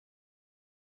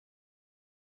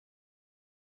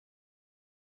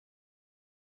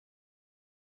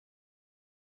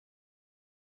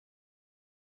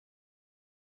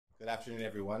Good afternoon,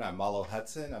 everyone. I'm Malo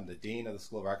Hudson. I'm the Dean of the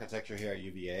School of Architecture here at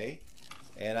UVA.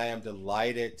 And I am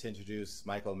delighted to introduce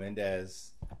Michael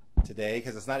Méndez today,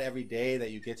 because it's not every day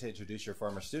that you get to introduce your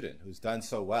former student who's done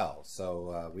so well.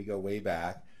 So we go way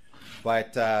back.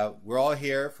 But we're all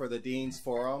here for the Dean's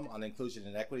Forum on Inclusion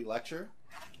and Equity lecture.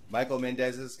 Michael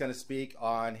Méndez is going to speak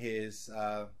on his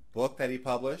book that he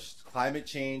published, Climate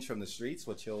Change from the Streets,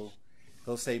 which he'll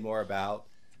say more about.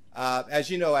 As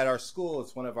you know, at our school,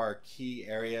 it's one of our key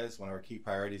areas, one of our key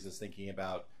priorities is thinking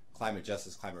about climate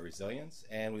justice, climate resilience,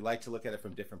 and we like to look at it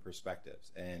from different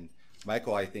perspectives. And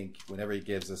Michael, I think, whenever he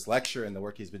gives this lecture and the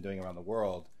work he's been doing around the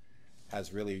world,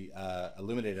 has really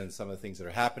illuminated on some of the things that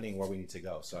are happening, where we need to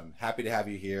go. So I'm happy to have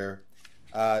you here.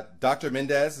 Dr.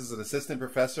 Méndez is an assistant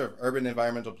professor of urban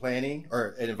environmental planning,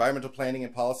 or environmental planning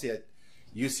and policy at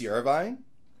UC Irvine.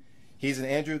 He's an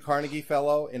Andrew Carnegie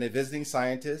Fellow and a visiting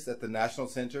scientist at the National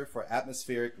Center for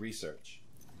Atmospheric Research.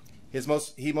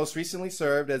 He most recently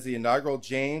served as the inaugural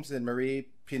James and Marie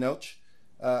Pinchot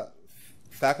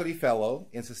Faculty Fellow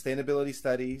in Sustainability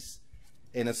Studies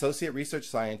and Associate Research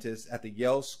Scientist at the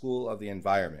Yale School of the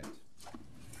Environment.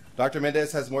 Dr.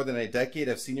 Méndez has more than a decade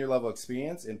of senior level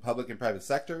experience in public and private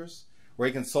sectors, where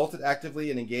he consulted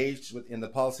actively and engaged in the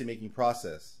policymaking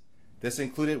process. This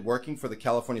included working for the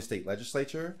California State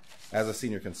Legislature as a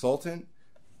senior consultant,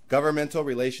 governmental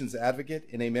relations advocate,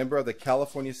 and a member of the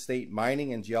California State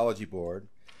Mining and Geology Board,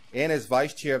 and as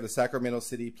vice chair of the Sacramento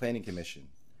City Planning Commission.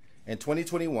 In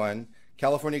 2021,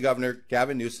 California Governor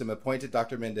Gavin Newsom appointed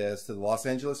Dr. Méndez to the Los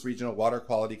Angeles Regional Water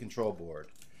Quality Control Board.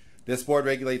 This board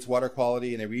regulates water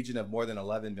quality in a region of more than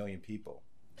 11 million people.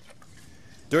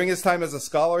 During his time as a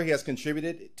scholar, he has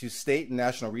contributed to state and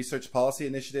national research policy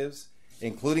initiatives,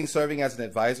 including serving as an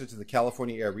advisor to the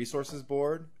California Air Resources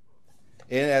Board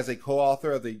and as a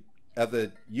co-author of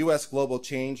the U.S. Global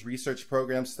Change Research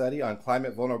Program study on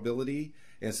climate vulnerability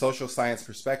and social science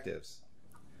perspectives.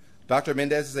 Dr.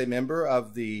 Méndez is a member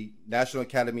of the National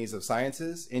Academies of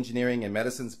Sciences, Engineering, and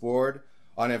Medicine's Board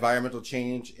on Environmental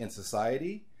Change in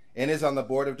Society, and is on the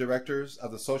board of directors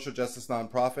of the social justice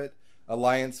nonprofit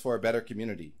Alliance for a Better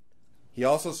Community. He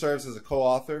also serves as a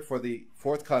co-author for the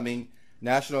forthcoming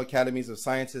National Academies of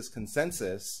Sciences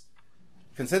consensus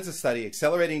study,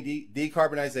 Accelerating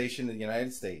Decarbonization in the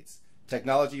United States,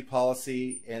 Technology,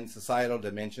 Policy, and Societal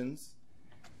Dimensions,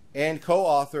 and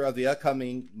co-author of the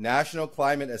upcoming National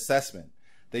Climate Assessment,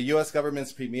 the U.S.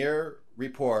 government's premier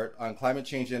report on climate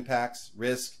change impacts,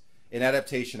 risk, and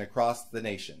adaptation across the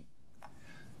nation.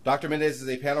 Dr. Méndez is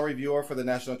a panel reviewer for the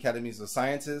National Academies of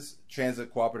Sciences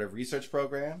Transit Cooperative Research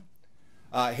Program.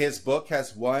 His book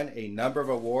has won a number of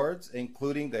awards,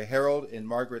 including the Harold and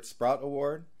Margaret Sprout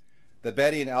Award, the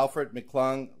Betty and Alfred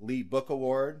McClung Lee Book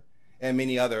Award, and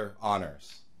many other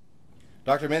honors.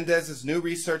 Dr. Méndez's new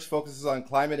research focuses on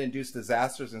climate-induced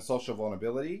disasters and social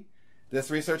vulnerability.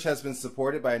 This research has been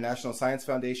supported by a National Science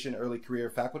Foundation Early Career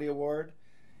Faculty Award.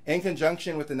 In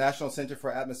conjunction with the National Center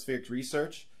for Atmospheric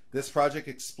Research, this project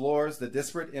explores the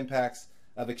disparate impacts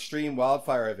of extreme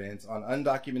wildfire events on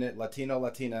undocumented Latino,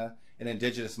 Latina, and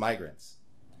Indigenous migrants.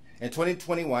 In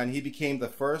 2021, he became the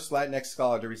first Latinx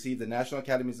scholar to receive the National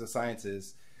Academies of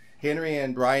Sciences Henry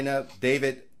and Bryna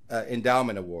David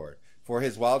Endowment Award for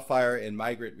his wildfire and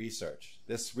migrant research.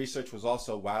 This research was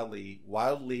also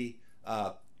widely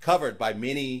covered by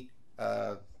many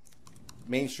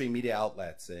mainstream media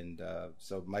outlets, and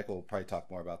so Michael will probably talk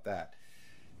more about that.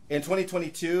 In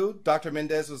 2022, Dr.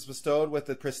 Méndez was bestowed with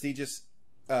the prestigious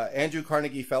Andrew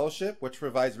Carnegie Fellowship, which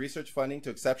provides research funding to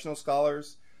exceptional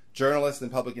scholars, journalists,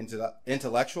 and public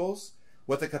intellectuals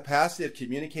with the capacity of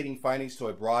communicating findings to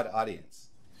a broad audience.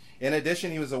 In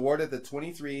addition, he was awarded the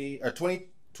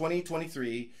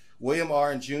 2023 William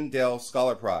R. and June Dale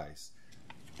Scholar Prize.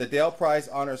 The Dale Prize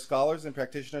honors scholars and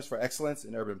practitioners for excellence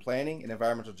in urban planning and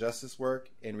environmental justice work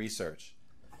and research.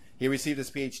 He received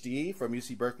his PhD from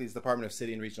UC Berkeley's Department of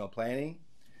City and Regional Planning,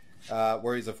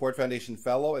 where he's a Ford Foundation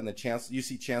Fellow and the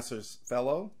UC Chancellor's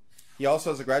Fellow. He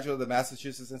also is a graduate of the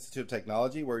Massachusetts Institute of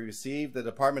Technology, where he received the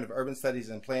Department of Urban Studies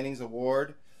and Planning's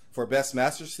Award for Best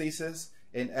Master's Thesis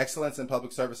and Excellence in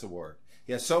Public Service Award.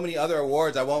 He has so many other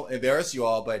awards, I won't embarrass you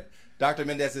all, but Dr.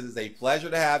 Méndez, it is a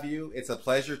pleasure to have you. It's a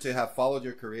pleasure to have followed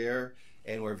your career,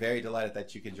 and we're very delighted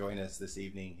that you can join us this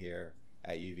evening here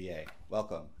at UVA.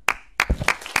 Welcome.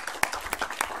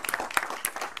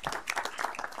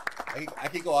 I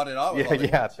could go on and on.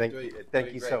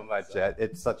 Thank you so much.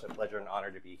 It's such a pleasure and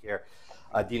honor to be here.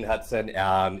 Dean Hudson,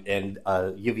 and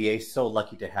UVA, so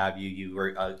lucky to have you. You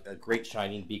were a great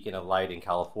shining beacon of light in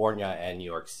California and New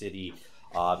York City,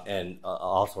 and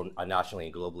also nationally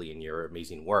and globally in your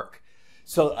amazing work.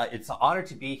 So it's an honor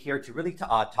to be here to really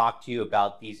talk to you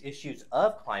about these issues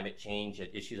of climate change and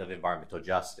issues of environmental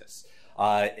justice.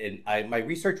 My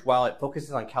research, while it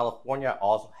focuses on California,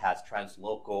 also has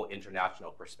translocal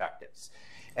international perspectives.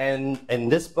 And in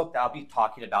this book that I'll be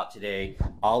talking about today,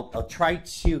 I'll try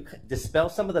to dispel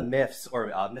some of the myths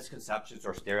or misconceptions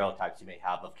or stereotypes you may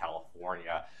have of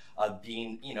California,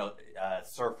 being,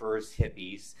 surfers,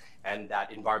 hippies, and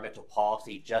that environmental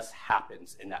policy just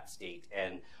happens in that state.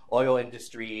 And oil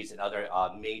industries and other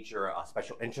major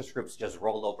special interest groups just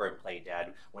roll over and play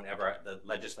dead whenever the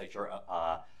legislature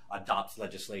adopts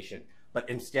legislation. But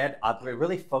instead, we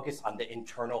really focus on the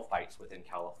internal fights within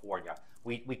California.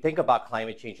 We think about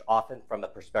climate change often from the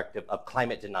perspective of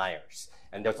climate deniers.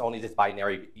 And there's only this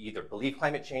binary, you either believe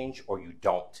climate change or you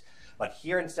don't. But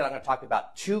here instead, I'm going to talk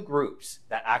about two groups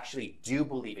that actually do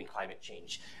believe in climate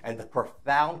change and the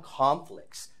profound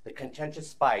conflicts, the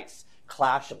contentious fights,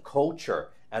 clash of culture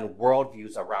and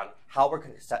worldviews around how we're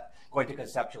going to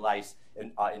conceptualize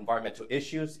environmental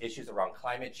issues around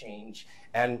climate change,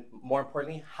 and more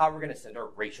importantly, how we're going to center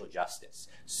racial justice.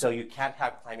 So you can't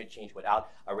have climate change without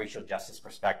a racial justice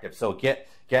perspective. So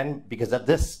again, because of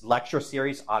this lecture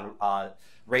series on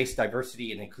race,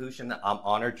 diversity, and inclusion, I'm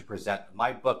honored to present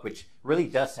my book, which really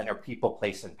does center people,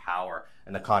 place, and power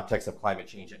in the context of climate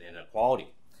change and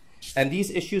inequality. And these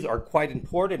issues are quite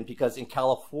important because in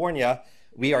California,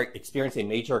 we are experiencing a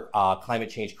major climate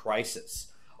change crisis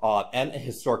and a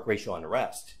historic racial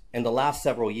unrest. In the last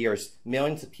several years,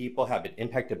 millions of people have been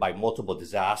impacted by multiple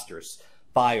disasters: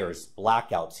 fires,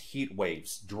 blackouts, heat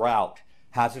waves, drought,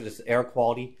 hazardous air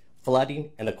quality,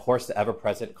 flooding, and of course, the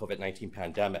ever-present COVID-19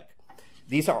 pandemic.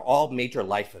 These are all major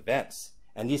life events,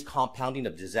 and these compounding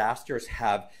of disasters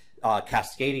have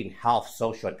cascading health,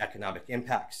 social, and economic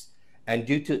impacts. And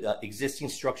due to existing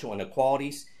structural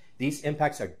inequalities, these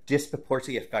impacts are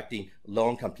disproportionately affecting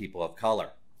low-income people of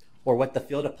color, or what the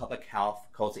field of public health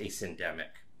calls a syndemic.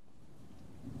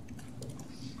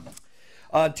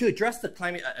 To address the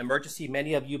climate emergency,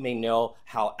 many of you may know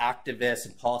how activists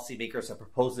and policymakers have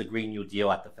proposed the Green New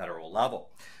Deal at the federal level.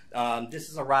 This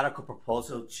is a radical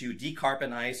proposal to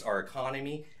decarbonize our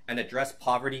economy and address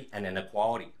poverty and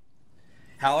inequality.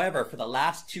 However, for the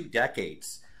last 2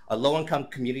 decades, low-income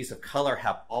communities of color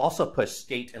have also pushed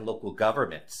state and local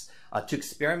governments to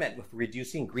experiment with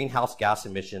reducing greenhouse gas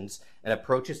emissions and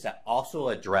approaches that also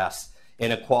address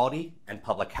inequality and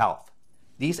public health.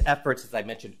 These efforts, as I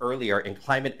mentioned earlier, in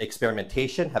climate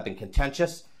experimentation have been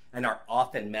contentious and are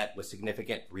often met with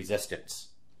significant resistance.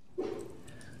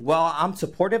 While I'm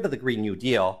supportive of the Green New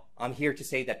Deal, I'm here to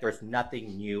say that there's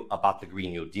nothing new about the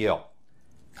Green New Deal.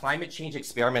 Climate change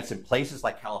experiments in places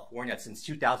like California since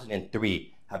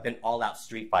 2003 have been all-out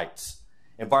street fights.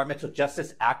 Environmental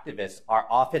justice activists are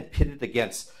often pitted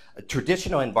against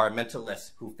traditional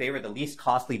environmentalists who favor the least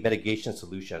costly mitigation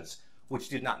solutions, which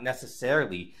do not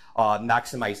necessarily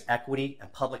maximize equity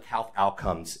and public health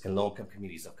outcomes in low-income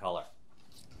communities of color.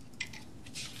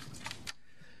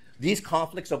 These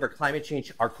conflicts over climate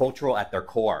change are cultural at their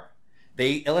core.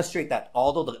 They illustrate that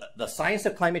although the science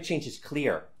of climate change is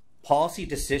clear, policy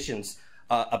decisions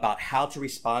about how to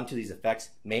respond to these effects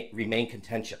may remain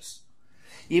contentious.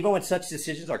 Even when such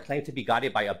decisions are claimed to be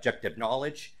guided by objective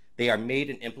knowledge, they are made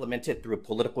and implemented through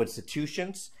political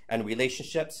institutions and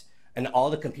relationships and all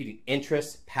the competing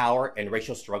interests, power, and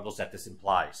racial struggles that this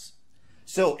implies.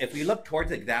 So if we look towards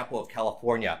the example of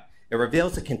California, it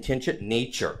reveals the contingent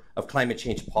nature of climate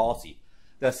change policy,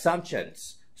 the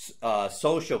assumptions,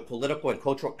 social, political, and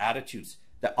cultural attitudes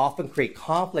that often create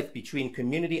conflict between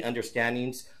community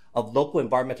understandings of local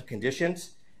environmental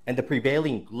conditions and the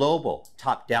prevailing global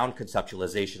top-down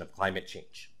conceptualization of climate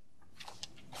change.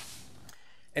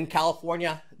 In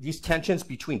California, these tensions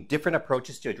between different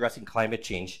approaches to addressing climate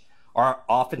change are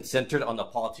often centered on the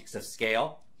politics of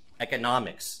scale,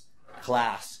 economics,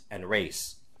 class, and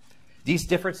race. These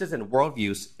differences in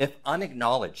worldviews, if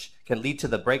unacknowledged, can lead to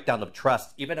the breakdown of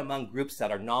trust even among groups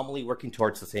that are nominally working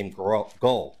towards the same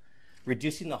goal,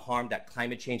 reducing the harm that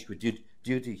climate change could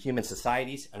do to human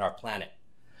societies and our planet.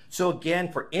 So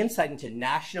again, for insight into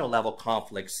national level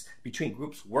conflicts between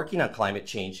groups working on climate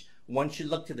change, one should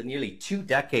look to the nearly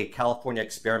 2-decade California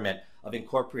experiment of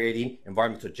incorporating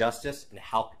environmental justice and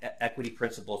health equity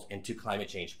principles into climate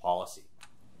change policy.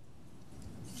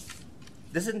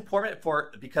 This is important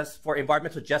because for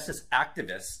environmental justice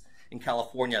activists in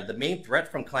California, the main threat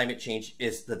from climate change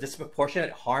is the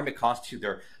disproportionate harm it causes to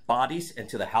their bodies and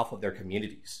to the health of their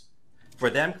communities. For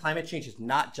them, climate change is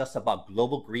not just about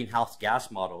global greenhouse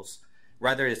gas models,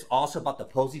 rather it is also about the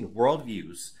opposing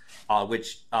worldviews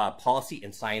which policy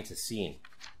and science is seeing.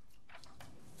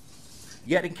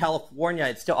 Yet in California,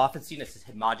 it's still often seen as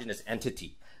a homogeneous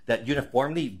entity that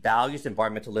uniformly values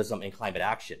environmentalism and climate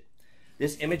action.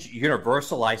 This image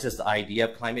universalizes the idea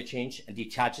of climate change and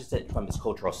detaches it from its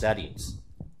cultural settings.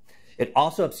 It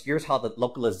also obscures how the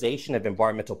localization of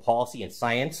environmental policy and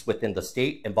science within the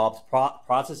state involves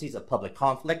processes of public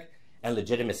conflict and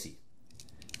legitimacy.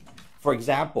 For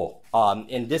example,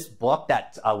 in this book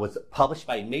that was published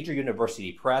by a major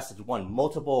university press, it's won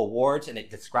multiple awards, and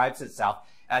it describes itself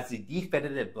as the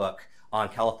definitive book on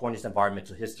California's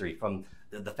environmental history, from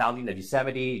the founding of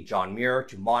Yosemite, John Muir,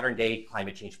 to modern day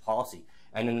climate change policy.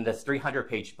 And in this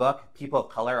 300-page book, people of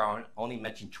color are only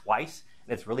mentioned twice,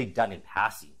 and it's really done in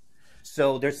passing.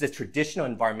 So there's this traditional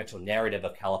environmental narrative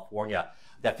of California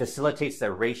that facilitates the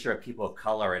erasure of people of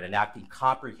color in enacting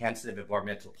comprehensive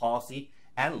environmental policy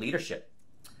and leadership.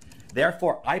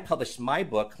 Therefore, I published my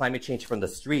book, Climate Change from the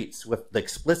Streets, with the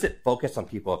explicit focus on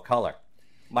people of color.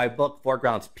 My book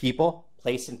foregrounds people,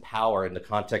 place, and power in the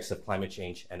context of climate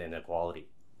change and inequality.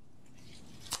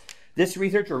 This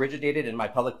research originated in my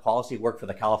public policy work for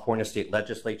the California State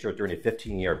Legislature during a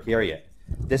 15-year period.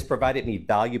 This provided me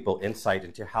valuable insight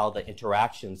into how the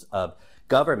interactions of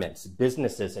governments,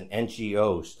 businesses, and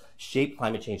NGOs shape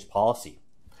climate change policy.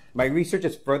 My research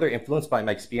is further influenced by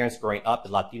my experience growing up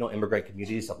in Latino immigrant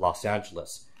communities of Los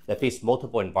Angeles that face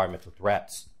multiple environmental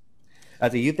threats.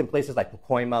 As a youth in places like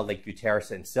Pacoima, Lakeview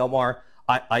Terrace, and Sylmar,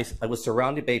 I was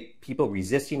surrounded by people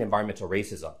resisting environmental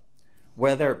racism.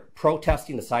 Whether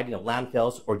protesting the siting of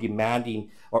landfills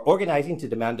or organizing to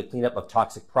demand the cleanup of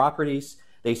toxic properties,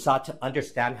 they sought to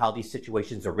understand how these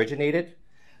situations originated,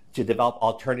 to develop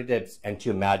alternatives, and to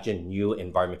imagine new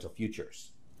environmental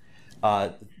futures.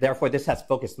 Therefore, this has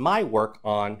focused my work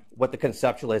on what the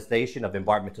conceptualization of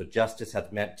environmental justice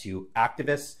has meant to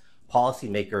activists,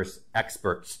 policymakers,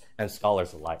 experts, and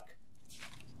scholars alike.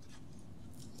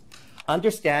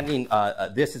 Understanding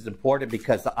this is important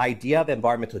because the idea of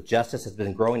environmental justice has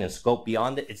been growing in scope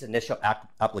beyond its initial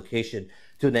application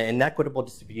to the inequitable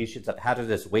distributions of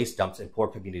hazardous waste dumps in poor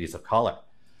communities of color.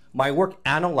 My work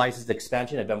analyzes the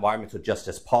expansion of environmental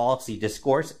justice policy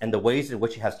discourse and the ways in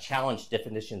which it has challenged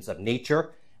definitions of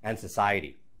nature and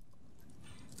society.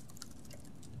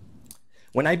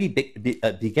 When I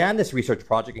began this research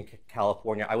project in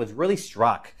California, I was really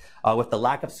struck with the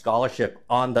lack of scholarship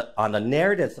on the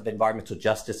narratives of environmental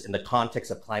justice in the context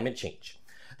of climate change.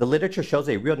 The literature shows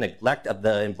a real neglect of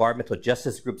the environmental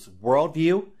justice group's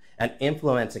worldview and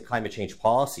influence in climate change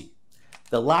policy.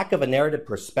 The lack of a narrative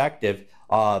perspective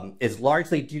is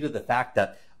largely due to the fact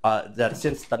that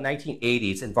since the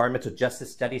 1980s, environmental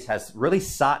justice studies has really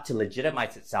sought to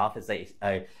legitimize itself as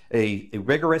a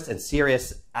rigorous and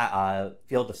serious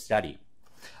field of study.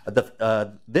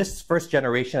 This first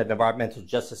generation of environmental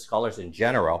justice scholars in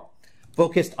general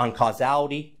focused on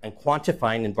causality and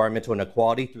quantifying environmental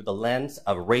inequality through the lens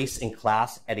of race and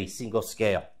class at a single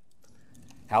scale.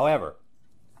 However,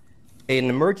 an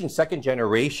emerging second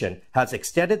generation has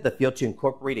extended the field to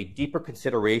incorporate a deeper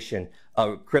consideration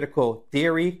of critical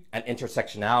theory and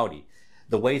intersectionality,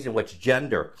 the ways in which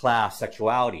gender, class,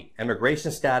 sexuality,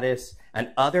 immigration status,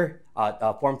 and other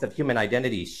forms of human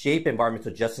identities shape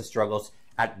environmental justice struggles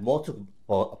at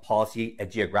multiple policy and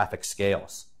geographic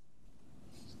scales.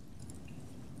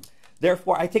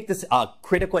 Therefore, I take this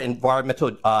critical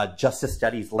environmental justice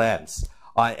studies lens,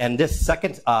 and this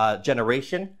second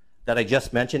generation that I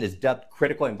just mentioned is dubbed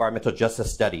Critical Environmental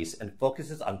Justice Studies and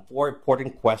focuses on 4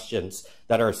 important questions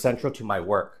that are central to my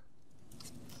work.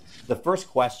 The first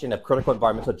question of Critical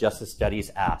Environmental Justice Studies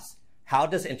asks, how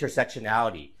does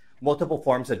intersectionality, multiple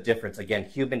forms of difference, again,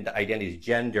 human identities,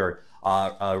 gender,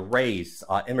 race,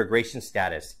 immigration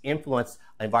status, influence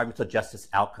environmental justice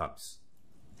outcomes?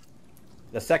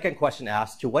 The second question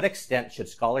asks, to what extent should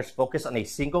scholars focus on a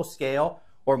single scale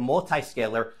or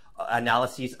multi-scalar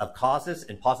analyses of causes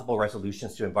and possible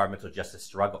resolutions to environmental justice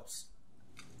struggles?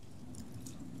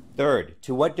 Third,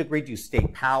 to what degree do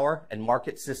state power and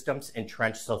market systems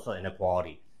entrench social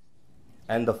inequality?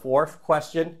 And the fourth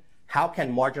question, how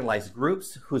can marginalized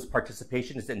groups whose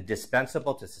participation is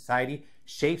indispensable to society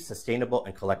shape sustainable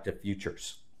and collective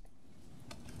futures?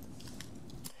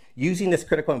 Using this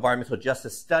critical environmental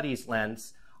justice studies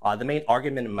lens, the main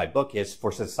argument in my book is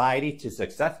for society to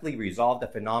successfully resolve the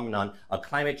phenomenon of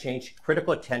climate change,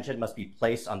 critical attention must be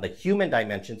placed on the human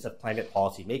dimensions of climate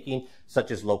policy making, such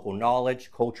as local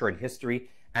knowledge, culture, and history,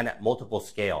 and at multiple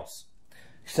scales.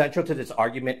 Central to this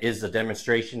argument is the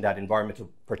demonstration that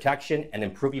environmental protection and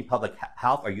improving public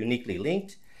health are uniquely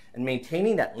linked, and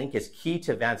maintaining that link is key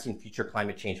to advancing future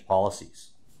climate change policies.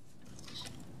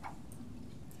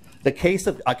 The case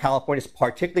of California is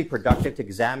particularly productive to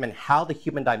examine how the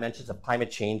human dimensions of climate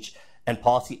change and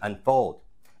policy unfold.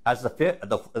 As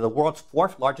the world's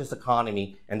fourth largest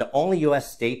economy and the only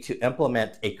U.S. state to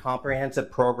implement a comprehensive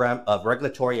program of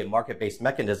regulatory and market-based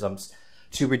mechanisms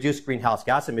to reduce greenhouse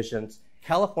gas emissions,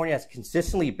 California has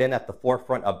consistently been at the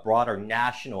forefront of broader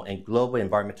national and global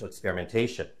environmental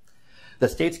experimentation. The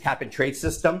state's cap-and-trade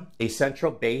system, a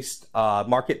central-based,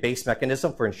 market-based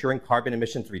mechanism for ensuring carbon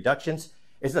emissions reductions,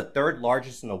 is the third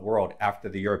largest in the world after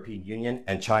the European Union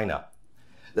and China.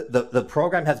 The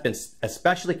program has been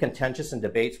especially contentious in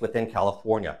debates within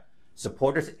California.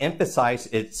 Supporters emphasize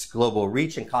its global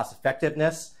reach and cost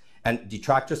effectiveness, and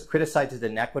detractors criticize its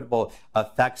inequitable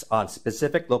effects on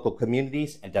specific local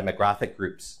communities and demographic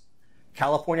groups.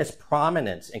 California's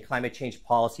prominence in climate change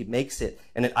policy makes it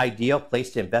an ideal place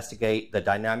to investigate the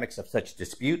dynamics of such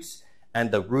disputes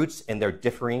and the roots in their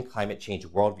differing climate change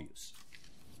worldviews.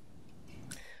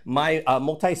 My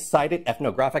multi-sided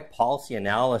ethnographic policy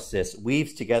analysis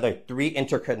weaves together three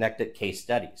interconnected case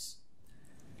studies.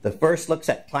 The first looks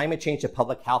at climate change and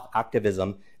public health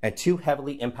activism and two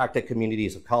heavily impacted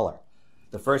communities of color.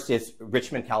 The first is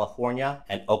Richmond, California,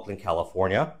 and Oakland,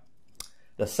 California.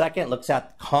 The second looks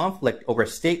at conflict over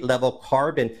state-level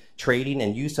carbon trading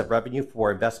and use of revenue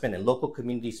for investment in local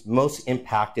communities most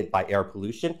impacted by air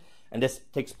pollution. And this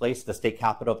takes place at the state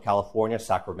capital of California,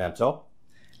 Sacramento.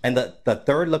 And the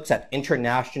third looks at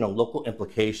international local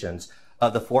implications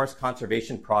of the forest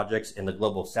conservation projects in the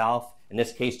global south, in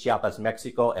this case, Chiapas,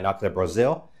 Mexico, and Acre,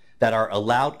 Brazil, that are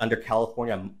allowed under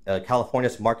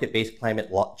California's market-based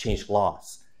climate change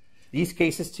laws. These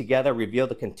cases together reveal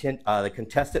the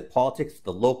contested politics at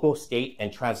the local, state,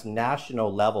 and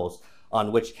transnational levels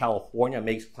on which California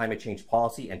makes climate change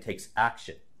policy and takes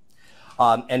action.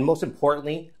 And most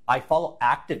importantly, I follow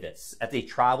activists as they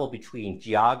travel between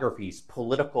geographies,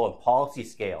 political and policy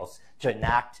scales to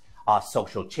enact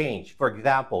social change. For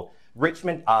example,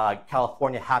 Richmond,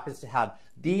 California happens to have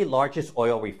the largest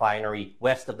oil refinery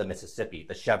west of the Mississippi,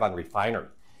 the Chevron refinery.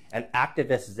 And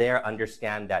activists there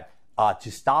understand that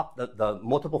to stop the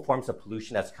multiple forms of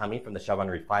pollution that's coming from the Chevron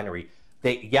refinery,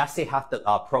 they have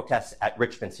to protest at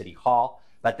Richmond City Hall.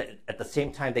 But at the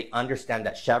same time, they understand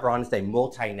that Chevron is a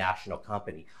multinational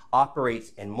company, operates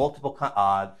in multiple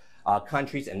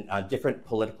countries and different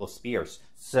political spheres.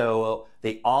 So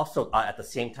they also, at the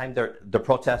same time, they're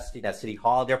protesting at City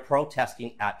Hall, they're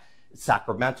protesting at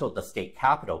Sacramento, the state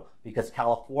capital, because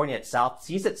California itself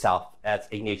sees itself as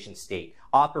a nation state,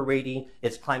 operating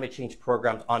its climate change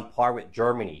programs on par with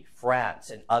Germany,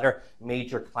 France, and other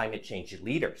major climate change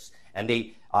leaders. And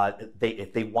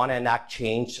if they want to enact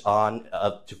change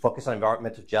to focus on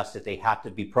environmental justice, they have to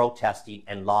be protesting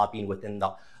and lobbying within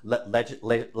the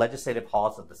legislative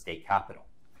halls of the state capital.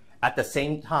 At the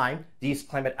same time, these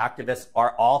climate activists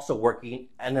are also working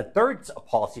on a third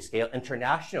policy scale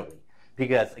internationally,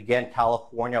 because again,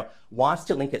 California wants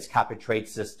to link its cap-and-trade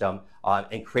system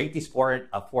and create these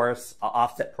forest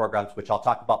offset programs, which I'll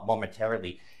talk about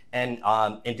momentarily, and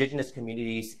indigenous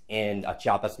communities in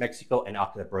Chiapas, Mexico, and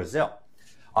Acre, Brazil.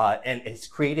 And it's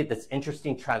created this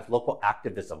interesting translocal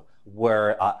activism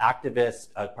where activists,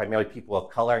 primarily people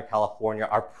of color in California,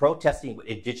 are protesting with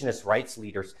indigenous rights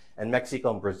leaders in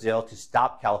Mexico and Brazil to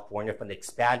stop California from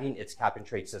expanding its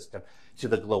cap-and-trade system to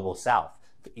the global south,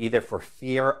 either for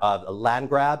fear of land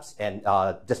grabs and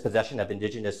dispossession of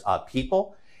indigenous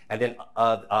people, and then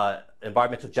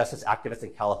environmental justice activists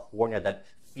in California that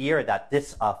fear that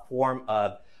this form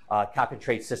of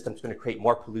cap-and-trade system is going to create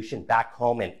more pollution back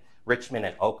home in Richmond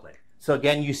and Oakland. So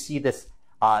again, you see this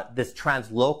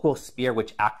translocal sphere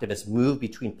which activists move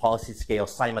between policy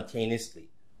scales simultaneously.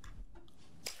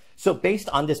 So based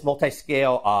on this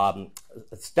multi-scale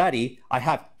study, I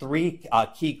have three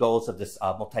key goals of this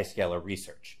multi-scalar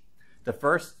research. The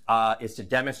first is to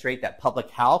demonstrate that public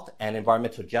health and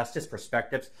environmental justice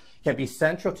perspectives can be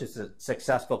central to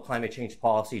successful climate change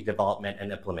policy development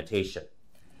and implementation.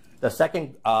 The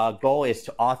second goal is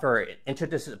to offer an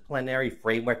interdisciplinary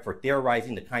framework for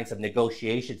theorizing the kinds of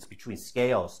negotiations between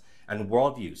scales and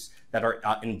worldviews that are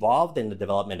involved in the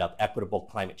development of equitable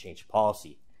climate change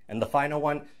policy. And the final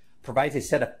one provides a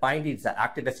set of findings that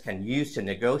activists can use to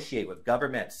negotiate with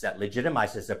governments that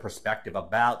legitimizes their perspective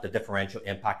about the differential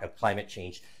impact of climate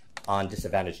change on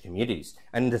disadvantaged communities.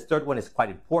 And the third one is quite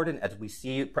important as we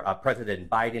see President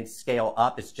Biden scale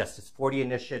up its Justice 40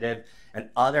 initiative and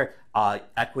other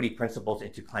equity principles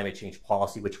into climate change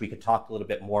policy, which we could talk a little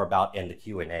bit more about in the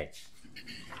Q&A.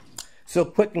 So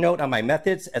quick note on my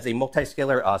methods. As a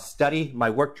multi-scalar study,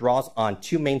 my work draws on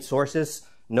two main sources: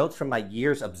 notes from my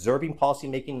years observing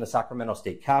policymaking in the Sacramento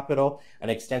State Capitol,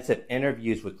 and extensive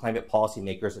interviews with climate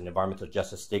policymakers and environmental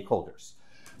justice stakeholders.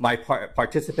 My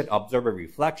participant observer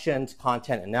reflections,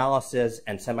 content analysis,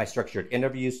 and semi-structured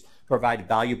interviews provide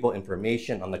valuable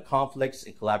information on the conflicts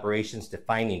and collaborations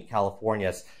defining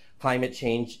California's climate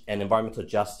change and environmental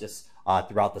justice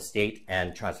throughout the state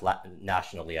and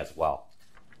transnationally as well.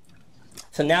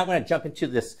 So now I'm going to jump into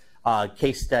this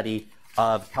case study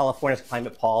of California's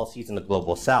climate policies in the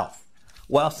global south.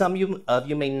 While some of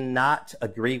you may not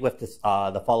agree with this,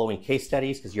 the following case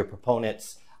studies because you're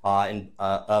proponents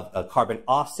of carbon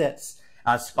offsets,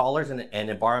 as scholars and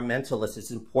environmentalists,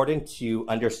 it's important to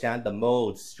understand the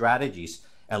modes, strategies,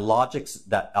 and logics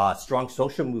that strong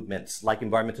social movements like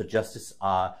environmental justice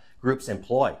groups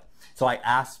employ. So I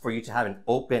ask for you to have an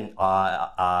open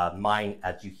mind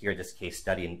as you hear this case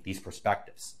study and these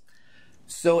perspectives.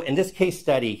 So in this case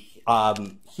study,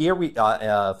 here we,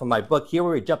 from my book, here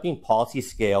we're jumping policy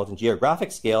scales and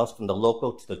geographic scales from the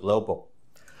local to the global.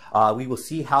 We will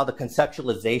see how the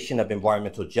conceptualization of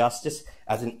environmental justice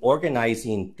as an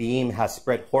organizing theme has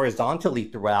spread horizontally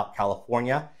throughout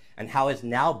California and how it's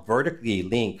now vertically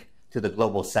linked to the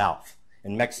global south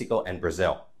in Mexico and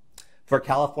Brazil. For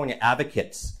California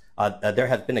advocates, there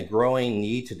has been a growing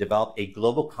need to develop a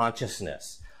global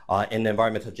consciousness in the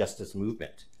environmental justice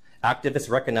movement. Activists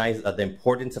recognize the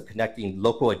importance of connecting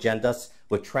local agendas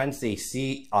with trends they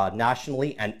see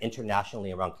nationally and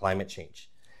internationally around climate change.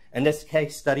 In this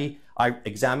case study, I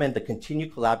examined the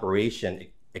continued collaboration,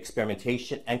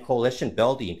 experimentation, and coalition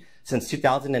building since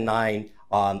 2009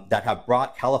 that have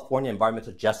brought California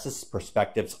environmental justice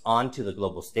perspectives onto the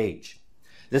global stage.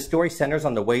 This story centers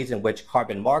on the ways in which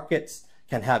carbon markets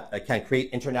can create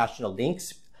international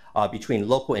links between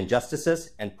local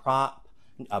injustices and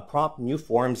prompt new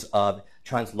forms of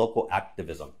translocal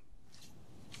activism.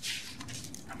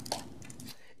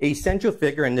 A central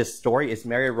figure in this story is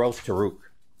Mary Rose Taruc,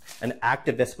 an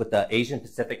activist with the Asian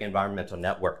Pacific Environmental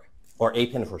Network, or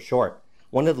APEN for short,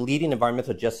 one of the leading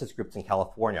environmental justice groups in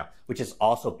California, which is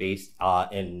also based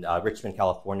in Richmond,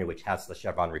 California, which has the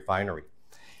Chevron refinery.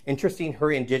 Interesting,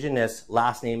 her indigenous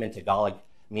last name in Tagalog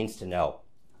means to know.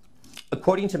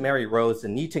 According to Mary Rose, the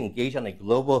need to engage on a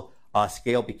global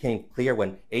scale became clear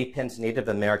when APEN's Native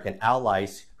American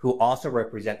allies, who also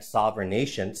represent sovereign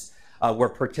nations, were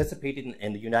participating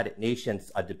in the United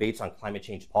Nations debates on climate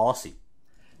change policy.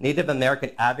 Native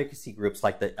American advocacy groups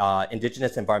like the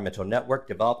Indigenous Environmental Network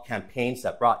developed campaigns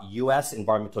that brought U.S.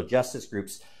 environmental justice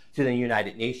groups to the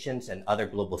United Nations and other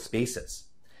global spaces.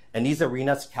 In these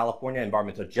arenas, California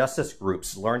environmental justice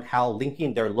groups learned how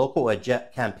linking their local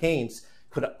campaigns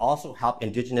could also help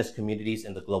indigenous communities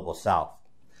in the global south.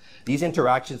 These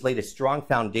interactions laid a strong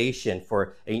foundation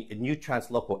for a new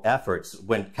translocal efforts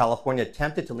when California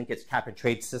attempted to link its cap and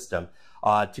trade system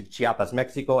to Chiapas,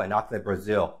 Mexico, and Acre,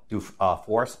 Brazil through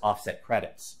forest offset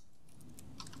credits.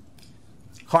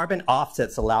 Carbon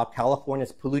offsets allow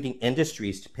California's polluting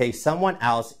industries to pay someone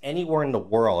else anywhere in the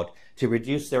world to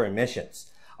reduce their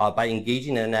emissions by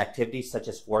engaging in activities such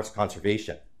as forest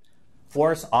conservation.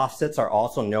 Forest offsets are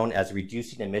also known as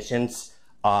reducing emissions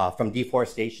from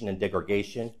deforestation and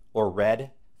degradation, or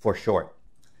RED for short.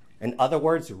 In other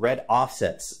words, RED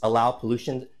offsets allow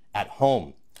pollution at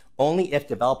home only if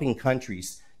developing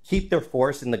countries keep their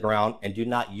forests in the ground and do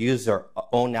not use their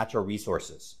own natural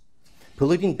resources.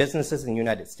 Polluting businesses in the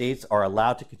United States are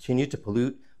allowed to continue to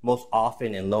pollute, most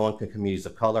often in low-income communities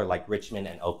of color like Richmond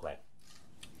and Oakland.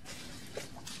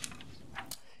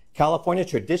 California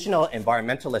traditional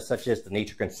environmentalists such as the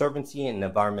Nature Conservancy and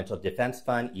Environmental Defense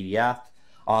Fund, EDF,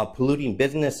 polluting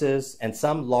businesses, and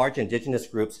some large indigenous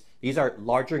groups. These are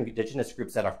larger indigenous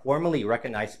groups that are formally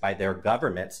recognized by their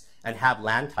governments and have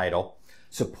land title,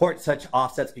 support such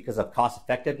offsets because of cost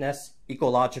effectiveness,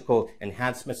 ecological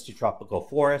enhancements to tropical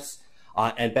forests,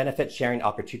 and benefit sharing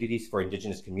opportunities for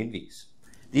indigenous communities.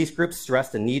 These groups stress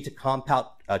the need to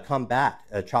combat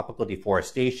tropical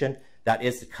deforestation, that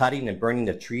is the cutting and burning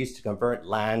of trees to convert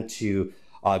land to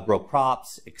grow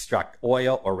crops, extract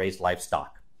oil, or raise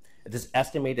livestock. It is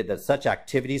estimated that such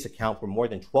activities account for more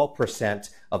than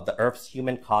 12% of the Earth's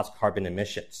human-caused carbon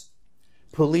emissions.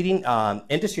 Polluting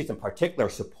industries in particular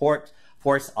support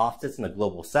forest offsets in the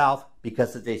global south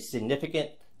because it's a significant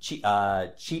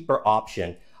cheaper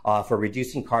option for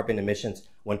reducing carbon emissions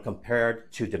when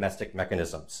compared to domestic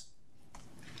mechanisms.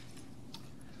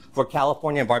 For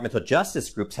California environmental justice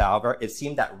groups, however, it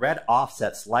seemed that RED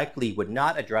offsets likely would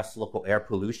not address local air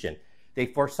pollution. They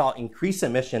foresaw increased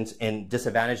emissions in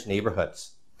disadvantaged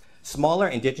neighborhoods. Smaller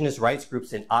indigenous rights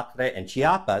groups in Acre and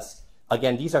Chiapas,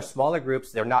 again, these are smaller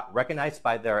groups. They're not recognized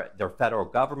by their federal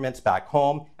governments back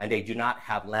home, and they do not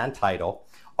have land title,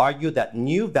 argued that the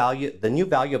new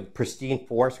value of pristine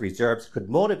forest reserves could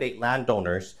motivate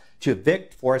landowners to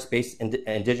evict forest-based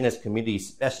indigenous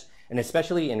communities, and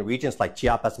especially in regions like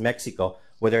Chiapas, Mexico,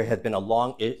 where there has been a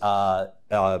long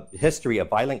history of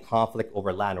violent conflict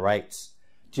over land rights.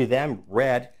 To them,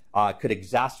 RED could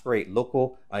exacerbate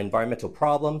local environmental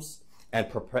problems and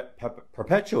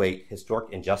perpetuate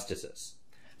historic injustices.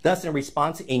 Thus, in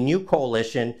response, a new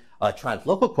coalition, a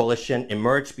translocal coalition,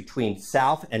 emerged between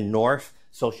South and North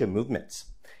social movements.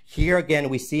 Here again,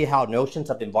 we see how notions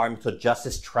of environmental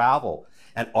justice travel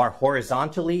and are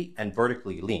horizontally and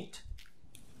vertically linked.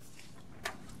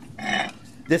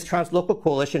 This translocal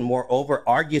coalition, moreover,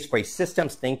 argues for a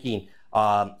systems thinking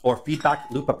or feedback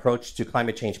loop approach to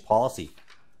climate change policy.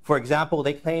 For example,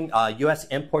 they claim U.S.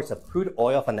 imports of crude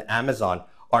oil from the Amazon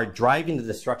are driving the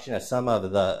destruction of some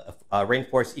of the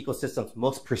rainforest ecosystem's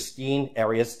most pristine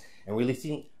areas and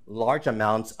releasing large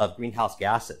amounts of greenhouse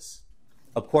gases.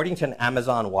 According to an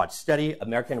Amazon Watch study,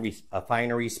 American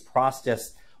refineries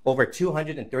process over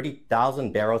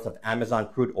 230,000 barrels of Amazon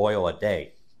crude oil a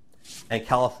day. And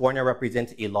California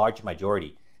represents a large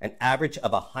majority, an average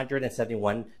of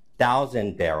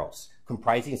 171,000 barrels,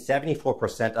 comprising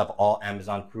 74% of all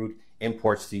Amazon crude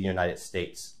imports to the United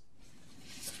States.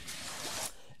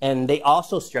 And they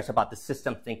also stress about the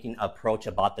system thinking approach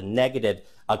about the negative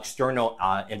external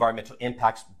environmental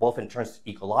impacts, both in terms of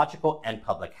ecological and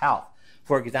public health.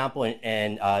 For example,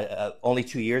 only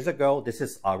 2 years ago, this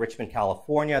is Richmond,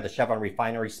 California, the Chevron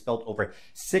refinery spilled over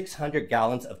 600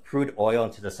 gallons of crude oil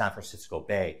into the San Francisco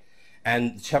Bay.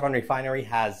 And the Chevron refinery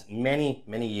has many,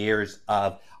 many years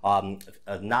of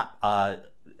not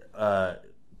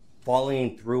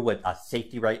following through with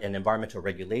safety right and environmental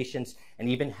regulations, and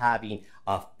even having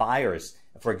fires.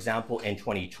 For example, in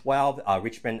 2012,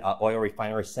 Richmond Oil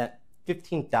Refinery sent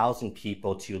 15,000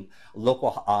 people to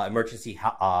local emergency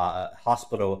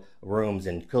hospital rooms,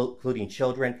 including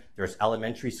children. There's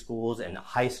elementary schools and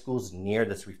high schools near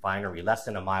this refinery, less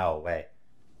than a mile away.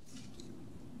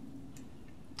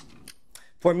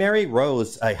 For Mary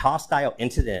Rose, a hostile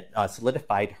incident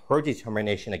solidified her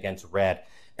determination against RED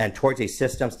and towards a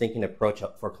systems thinking approach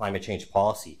for climate change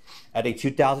policy. At a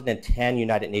 2010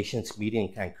 United Nations meeting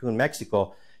in Cancun,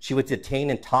 Mexico, she was detained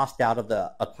and tossed out of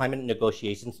the climate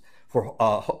negotiations for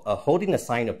holding a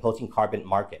sign opposing carbon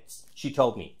markets. She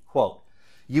told me, quote,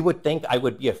 "You would think I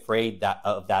would be afraid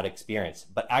of that experience,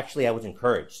 but actually I was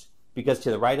encouraged, because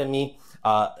to the right of me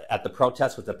at the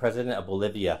protest was the president of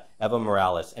Bolivia, Evo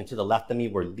Morales, and to the left of me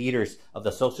were leaders of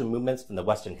the social movements from the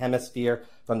Western Hemisphere,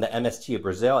 from the MST of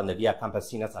Brazil and the Via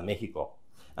Campesinas of Mexico.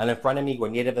 And in front of me were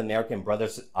Native American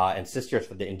brothers and sisters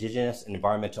from the Indigenous and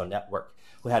Environmental Network,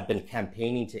 who had been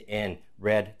campaigning to end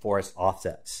RED forest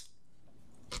offsets."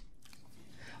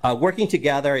 Working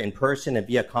together in person and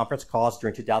via conference calls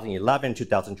during 2011,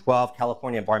 2012,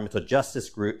 California Environmental Justice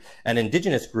Group and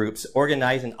indigenous groups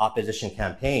organized an opposition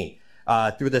campaign.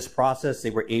 Through this process,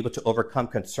 they were able to overcome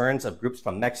concerns of groups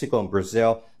from Mexico and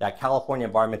Brazil that California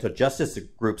environmental justice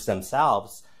groups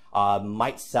themselves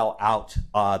might sell out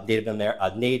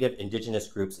native indigenous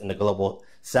groups in the global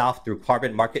South through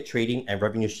carbon market trading and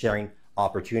revenue sharing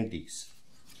opportunities.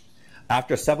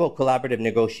 After several collaborative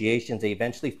negotiations, they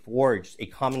eventually forged a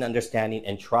common understanding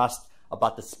and trust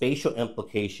about the spatial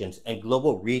implications and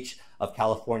global reach of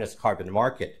California's carbon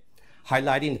market,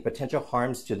 highlighting the potential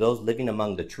harms to those living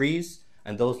among the trees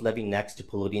and those living next to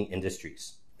polluting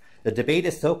industries. The debate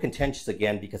is so contentious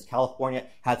again because California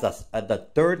has the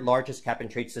third largest cap and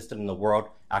trade system in the world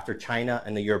after China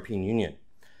and the European Union.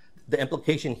 The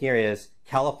implication here is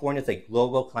California is a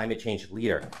global climate change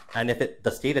leader, and if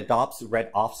the state adopts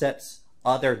RED offsets,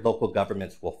 other local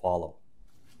governments will follow.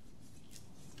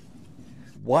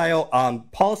 While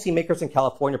policymakers in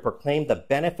California proclaim the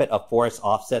benefit of forest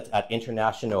offsets at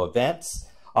international events,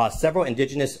 several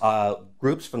indigenous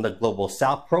groups from the global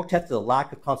South protested the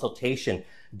lack of consultation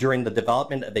during the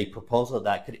development of a proposal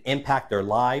that could impact their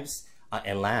lives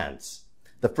and lands.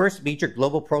 The first major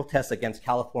global protest against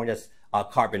California's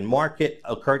carbon market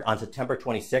occurred on September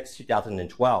 26,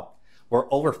 2012, where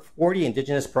over 40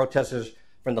 indigenous protesters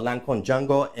from the Lancome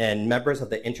jungle and members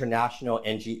of the international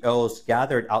NGOs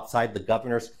gathered outside the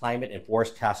governor's Climate and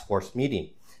Forest Task Force meeting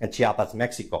in Chiapas,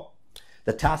 Mexico.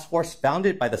 The task force,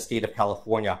 founded by the state of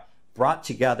California, brought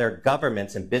together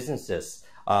governments and businesses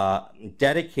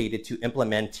dedicated to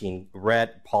implementing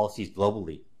RED policies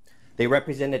globally. They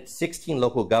represented 16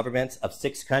 local governments of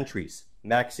 6 countries: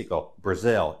 Mexico,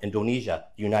 Brazil, Indonesia,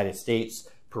 the United States,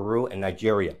 Peru, and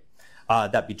Nigeria,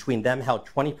 that between them held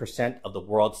 20% of the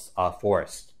world's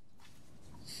forest.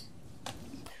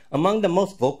 Among the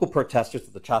most vocal protesters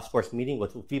at the task force meeting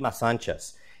was Ufima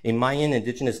Sanchez, a Mayan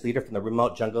indigenous leader from the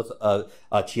remote jungles of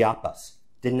Chiapas.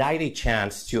 Denied a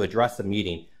chance to address the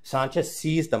meeting, Sanchez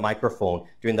seized the microphone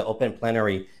during the open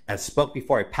plenary and spoke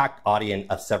before a packed audience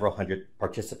of several hundred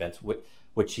participants,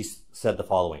 which she said the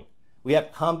following: "We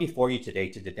have come before you today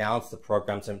to denounce the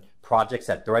programs and projects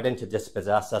that threaten to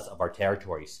dispossess us of our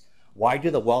territories. Why do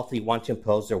the wealthy want to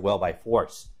impose their will by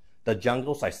force? The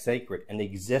jungles are sacred and they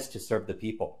exist to serve the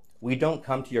people. We don't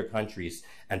come to your countries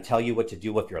and tell you what to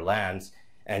do with your lands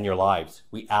and your lives.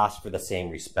 We ask for the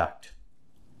same respect."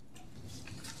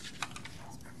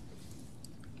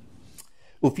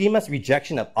 UFIMA's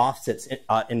rejection of offsets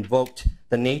invoked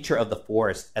the nature of the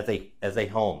forest as a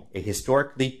home, a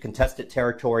historically contested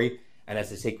territory, and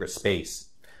as a sacred space.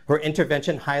 Her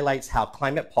intervention highlights how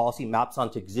climate policy maps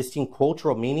onto existing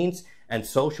cultural meanings and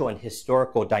social and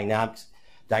historical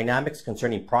dynamics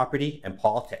concerning property and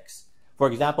politics. For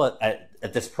example,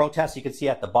 at this protest, you can see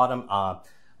at the bottom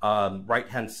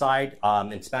right-hand side,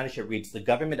 in Spanish it reads, "The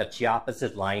government of Chiapas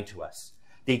is lying to us.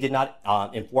 They did not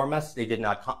inform us. They did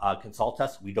not consult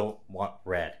us. We don't want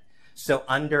red." So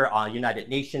under United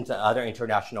Nations and other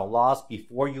international laws,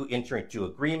 before you enter into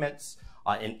agreements,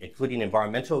 including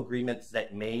environmental agreements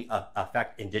that may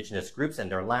affect indigenous groups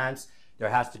and their lands, there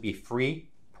has to be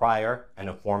free, prior, and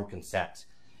informed consent.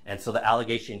 And so the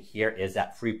allegation here is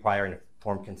that free, prior, and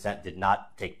informed consent did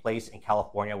not take place in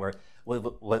California, where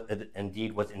it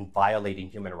indeed was in violating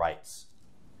human rights.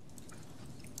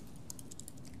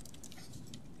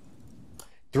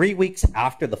 3 weeks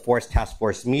after the Forest Task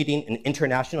Force meeting, an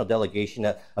international delegation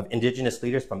of indigenous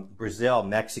leaders from Brazil,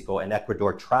 Mexico, and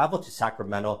Ecuador traveled to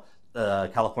Sacramento,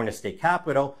 California state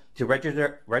capital, to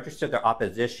register their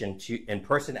opposition in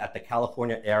person at the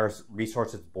California Air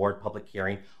Resources Board public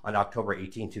hearing on October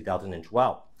 18,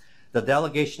 2012. The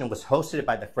delegation was hosted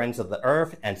by the Friends of the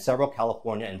Earth and several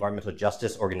California environmental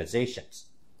justice organizations.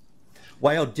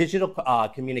 While digital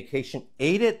communication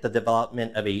aided the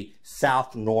development of a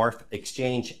South-North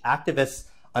exchange, activists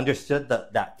understood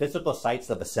that physical sites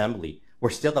of assembly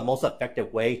were still the most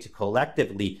effective way to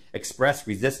collectively express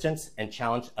resistance and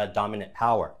challenge a dominant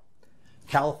power.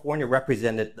 California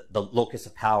represented the locus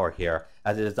of power here,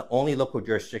 as it is the only local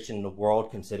jurisdiction in the world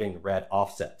considering red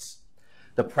offsets.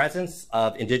 The presence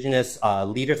of indigenous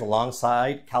leaders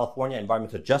alongside California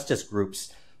environmental justice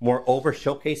groups moreover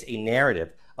showcased a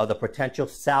narrative of the potential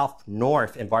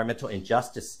South-North environmental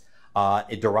injustice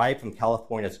derived from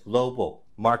California's global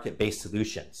market-based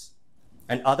solutions.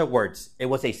 In other words, it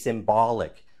was a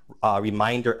symbolic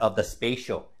reminder of the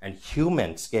spatial and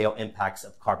human scale impacts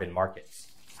of carbon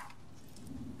markets.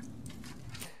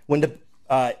 When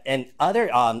and other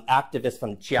activists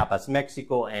from Chiapas,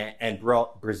 Mexico, and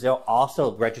Brazil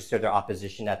also registered their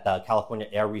opposition at the California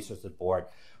Air Resources Board.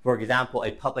 For example,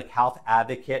 a public health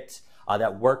advocate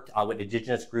that worked with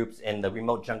indigenous groups in the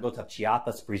remote jungles of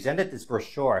Chiapas presented this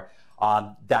brochure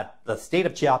that the state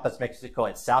of Chiapas, Mexico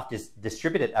itself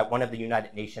distributed at one of the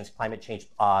United Nations climate change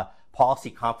policy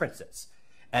conferences.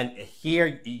 And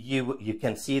here you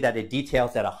can see that it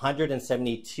details that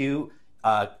 172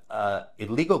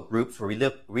 illegal groups were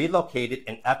relocated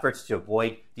in efforts to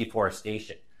avoid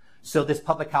deforestation. So this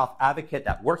public health advocate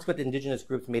that works with indigenous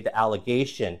groups made the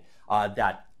allegation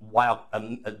that while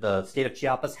the state of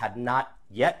Chiapas had not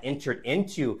yet entered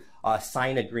into a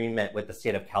signed agreement with the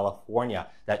state of California,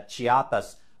 that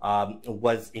Chiapas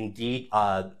was indeed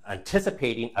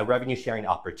anticipating a revenue sharing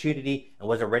opportunity and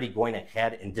was already going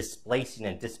ahead and displacing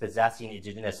and dispossessing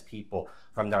indigenous people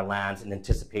from their lands in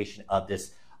anticipation of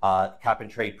this cap and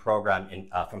trade program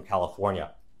from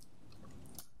California.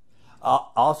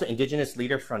 Also, indigenous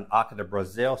leaders from Acre,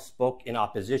 Brazil, spoke in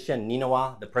opposition.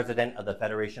 Ninoa, the president of the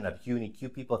Federation of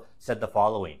Unique People, said the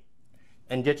following: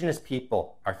 "Indigenous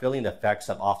people are feeling the effects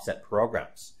of offset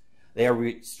programs. They are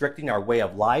restricting our way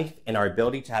of life and our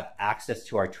ability to have access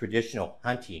to our traditional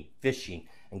hunting, fishing,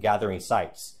 and gathering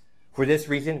sites. For this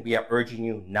reason, we are urging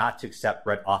you not to accept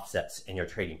red offsets in your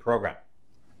trading program."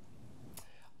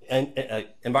 And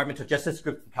environmental justice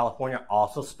groups in California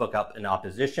also spoke up in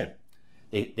opposition.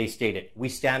 They stated, "We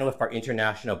stand with our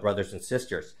international brothers and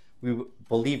sisters. We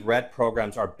believe red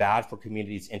programs are bad for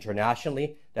communities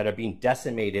internationally that are being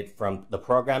decimated from the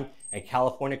program, and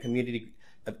California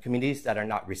communities that are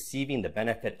not receiving the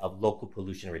benefit of local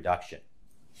pollution reduction."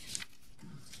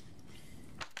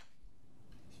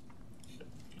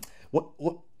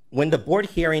 When the board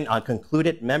hearing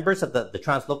concluded, members of the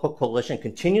Translocal Coalition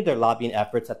continued their lobbying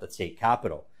efforts at the state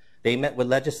capitol. They met with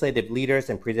legislative leaders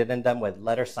and presented them with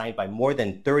letters signed by more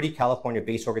than 30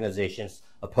 California-based organizations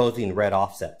opposing red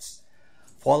offsets.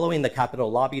 Following the Capitol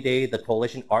Lobby Day, the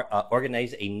coalition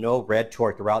organized a no red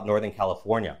tour throughout Northern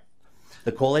California.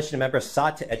 The coalition members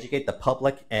sought to educate the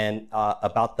public and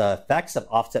about the effects of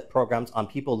offset programs on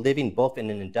people living both in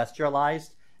an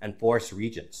industrialized and forest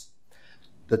regions.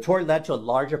 The tour led to a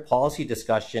larger policy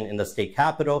discussion in the state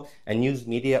capitol and news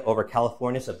media over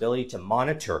California's ability to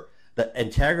monitor the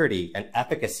integrity and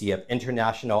efficacy of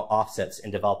international offsets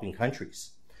in developing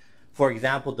countries. For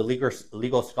example, the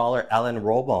legal scholar Alan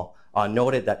Romo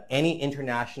noted that any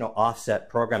international offset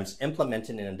programs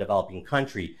implemented in a developing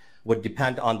country would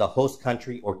depend on the host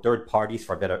country or third parties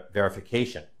for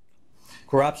verification.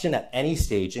 Corruption at any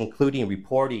stage, including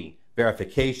reporting,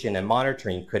 verification, and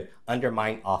monitoring, could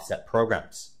undermine offset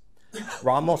programs.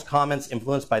 Romo's comments,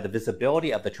 influenced by the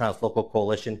visibility of the Translocal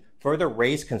Coalition, further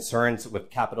raised concerns with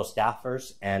Capitol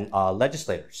staffers and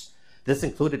legislators. This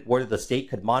included whether the state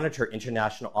could monitor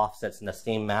international offsets in the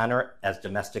same manner as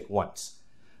domestic ones.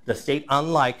 The state,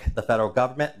 unlike the federal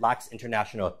government, lacks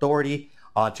international authority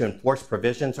to enforce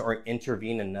provisions or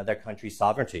intervene in another country's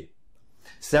sovereignty.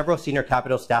 Several senior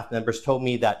Capitol staff members told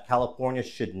me that California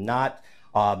should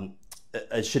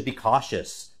be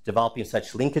cautious developing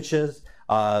such linkages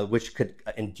which could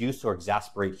induce or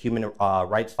exacerbate human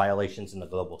rights violations in the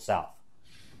global South.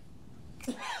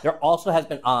 There also has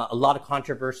been a lot of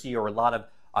controversy or a lot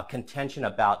of contention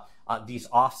about these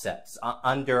offsets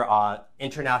under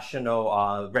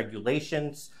international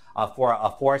regulations. For a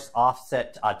forest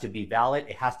offset to be valid,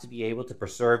 it has to be able to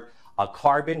preserve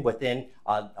carbon within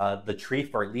the tree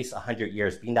for at least 100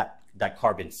 years, being that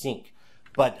carbon sink.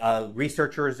 But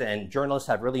researchers and journalists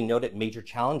have really noted major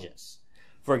challenges.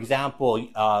 For example,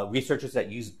 researchers at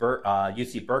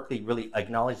UC Berkeley really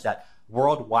acknowledge that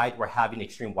worldwide we're having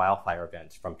extreme wildfire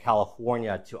events from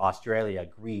California to Australia,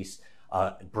 Greece,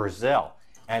 Brazil,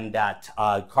 and that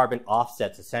carbon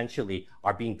offsets essentially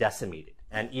are being decimated.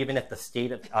 And even if the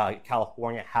state of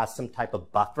California has some type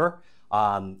of buffer,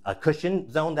 a cushion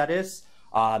zone that is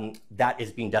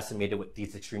being decimated with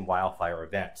these extreme wildfire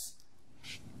events.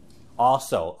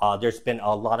 Also, there's been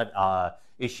a lot of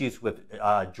issues with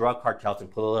drug cartels and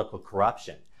political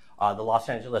corruption. The Los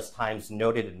Angeles Times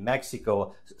noted in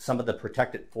Mexico, some of the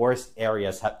protected forest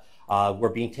areas were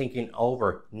being taken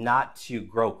over not to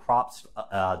grow crops,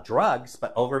 drugs,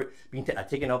 but being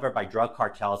taken over by drug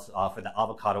cartels for the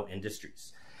avocado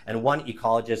industries. And one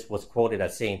ecologist was quoted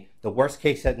as saying, the worst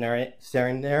case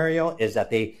scenario is that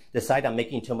they decide I'm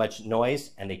making too much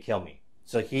noise and they kill me.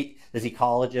 So this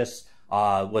ecologist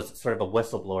was sort of a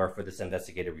whistleblower for this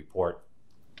investigative report.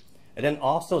 And then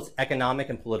also it's economic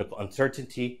and political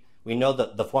uncertainty. We know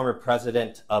that the former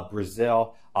president of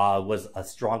Brazil was a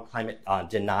strong climate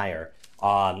denier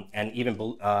and even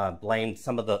blamed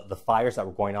some of the fires that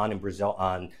were going on in Brazil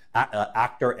on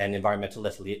actor and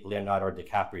environmentalist Leonardo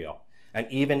DiCaprio. And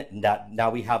even that now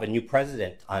we have a new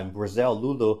president in Brazil,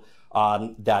 Lulu,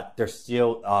 that there's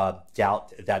still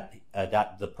doubt that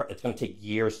it's going to take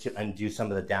years to undo some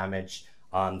of the damage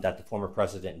that the former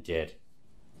president did.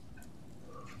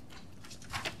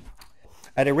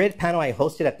 At a RID panel I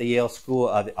hosted at the Yale School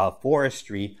of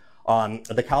Forestry,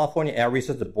 the California Air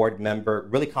Resources Board member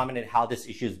really commented how this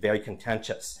issue is very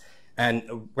contentious.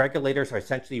 And regulators are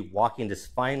essentially walking this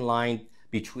fine line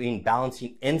between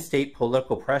balancing in-state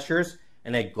political pressures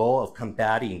and a goal of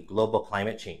combating global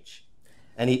climate change.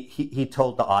 And he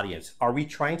told the audience, are we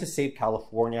trying to save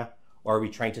California or are we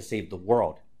trying to save the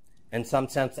world? In some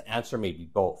sense, the answer may be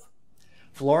both.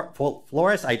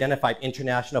 Flores identified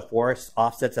international forest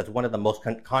offsets as one of the most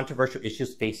controversial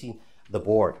issues facing the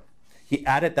board. He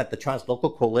added that the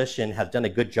Translocal Coalition has done a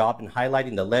good job in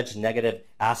highlighting the alleged negative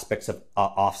aspects of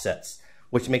offsets,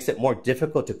 which makes it more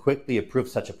difficult to quickly approve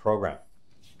such a program.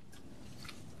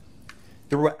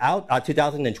 Throughout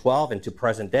 2012 and to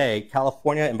present day,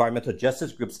 California environmental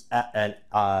justice groups and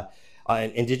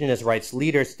indigenous rights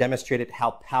leaders demonstrated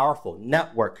how powerful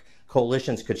network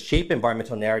coalitions could shape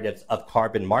environmental narratives of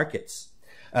carbon markets.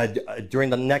 During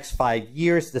the next 5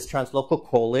 years, this Translocal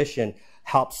Coalition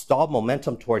helped stall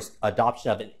momentum towards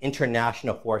adoption of an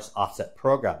international forest offset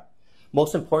program.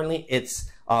 Most importantly, its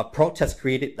protests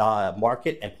created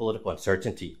market and political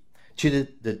uncertainty. Today,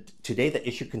 the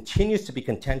issue continues to be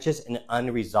contentious and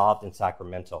unresolved in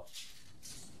Sacramento.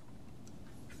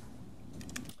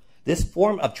 This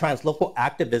form of translocal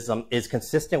activism is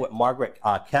consistent with Margaret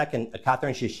Keck and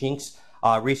Catherine Shishink's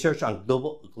research on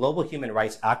global human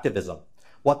rights activism.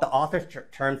 What the author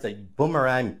terms a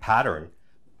boomerang pattern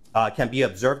can be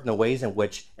observed in the ways in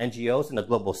which NGOs in the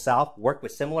global South work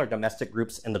with similar domestic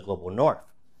groups in the global North.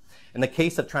 In the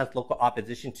case of translocal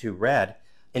opposition to RED,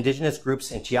 indigenous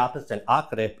groups in Chiapas and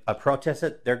Acre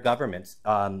protested their governments,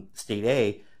 state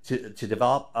A,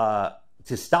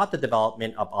 to stop the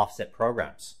development of offset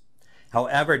programs.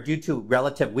 However, due to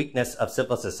relative weakness of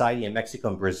civil society in Mexico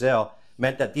and Brazil,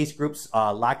 meant that these groups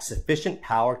lacked sufficient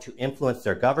power to influence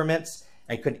their governments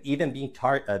and could even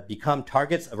become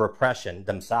targets of repression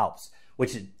themselves,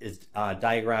 which is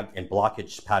diagrammed in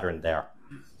blockage pattern there.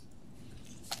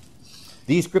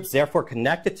 These groups therefore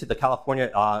connected to the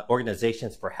California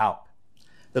organizations for help.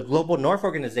 The Global North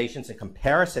organizations, in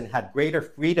comparison, had greater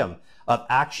freedom of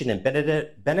action and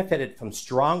benefited from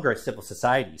stronger civil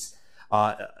societies.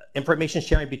 Information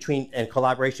sharing and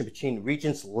collaboration between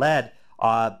regions-led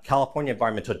California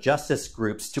environmental justice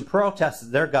groups to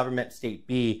protest their government, State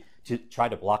B, to try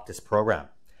to block this program.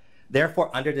 Therefore,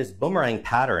 under this boomerang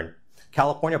pattern,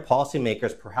 California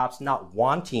policymakers, perhaps not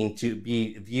wanting to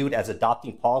be viewed as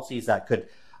adopting policies that could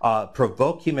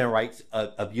provoke human rights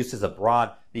abuses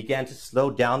abroad, began to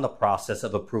slow down the process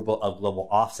of approval of global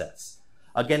offsets.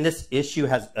 Again, this issue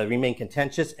has remained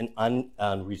contentious and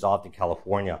unresolved in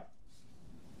California.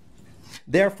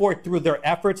 Therefore, through their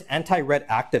efforts, anti-red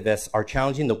activists are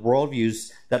challenging the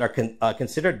worldviews that are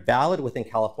considered valid within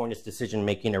California's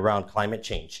decision-making around climate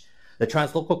change. The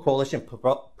Translocal Coalition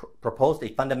proposed a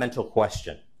fundamental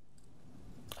question.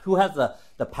 Who has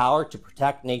the power to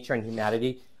protect nature and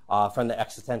humanity from the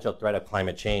existential threat of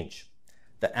climate change?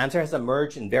 The answer has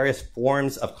emerged in various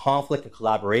forms of conflict and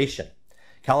collaboration.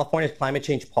 California's climate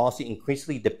change policy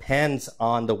increasingly depends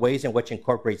on the ways in which it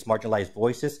incorporates marginalized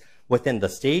voices within the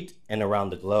state and around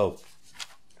the globe.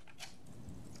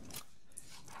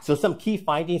 So some key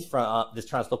findings from this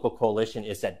Translocal Coalition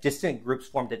is that dissident groups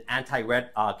formed an anti-red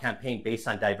campaign based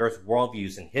on diverse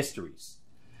worldviews and histories.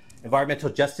 Environmental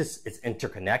justice is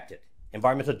interconnected.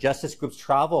 Environmental justice groups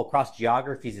travel across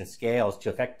geographies and scales to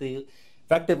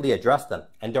effectively address them,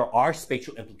 and there are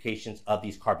spatial implications of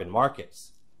these carbon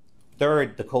markets.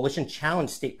 Third, the coalition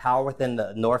challenged state power within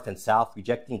the North and South,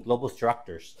 rejecting global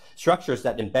structures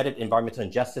that embedded environmental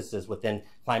injustices within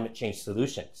climate change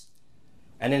solutions.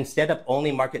 And instead of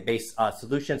only market-based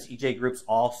solutions, EJ groups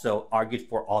also argued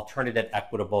for alternative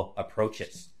equitable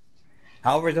approaches.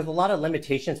 However, there's a lot of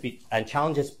limitations and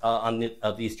challenges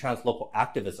of these translocal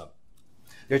activism.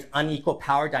 There's unequal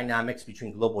power dynamics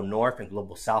between global North and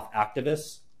global South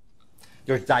activists.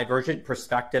 There's divergent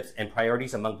perspectives and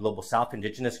priorities among global South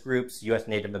indigenous groups, U.S.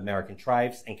 Native American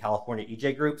tribes, and California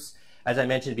EJ groups. As I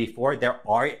mentioned before, there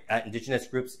are indigenous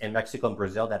groups in Mexico and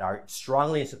Brazil that are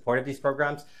strongly in support of these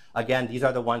programs. Again, these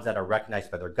are the ones that are recognized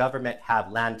by their government,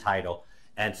 have land title,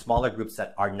 and smaller groups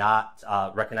that are not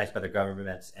recognized by their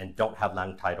governments and don't have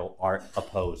land title are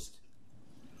opposed.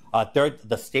 Third,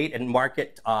 the state and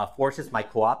market forces might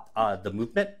co-opt the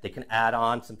movement. They can add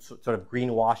on some sort of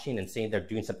greenwashing and saying they're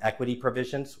doing some equity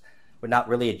provisions, but not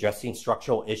really addressing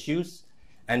structural issues.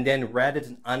 And then red is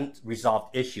an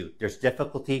unresolved issue. There's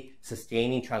difficulty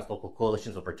sustaining translocal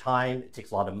coalitions over time. It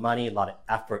takes a lot of money, a lot of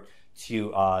effort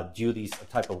to do these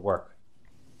type of work.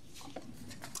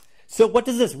 So what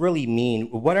does this really mean?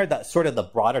 What are the sort of the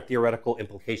broader theoretical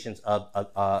implications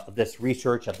of this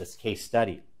research, of this case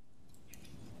study?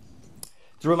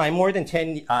 Through my more than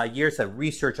 10 years of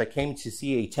research, I came to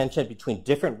see a tension between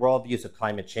different worldviews of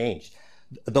climate change,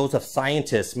 those of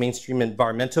scientists, mainstream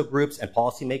environmental groups, and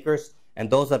policymakers,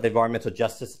 and those of environmental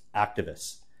justice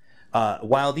activists.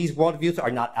 While these worldviews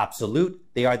are not absolute,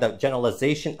 they are the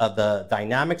generalization of the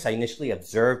dynamics I initially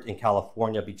observed in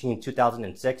California between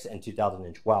 2006 and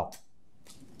 2012.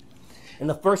 In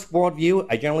the first worldview,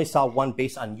 I generally saw one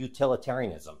based on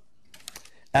utilitarianism.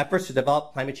 Efforts to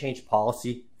develop climate change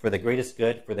policy for the greatest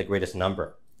good, for the greatest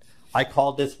number. I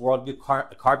call this worldview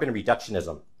carbon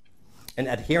reductionism, an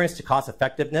adherence to cost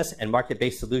effectiveness and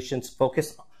market-based solutions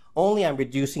focused only on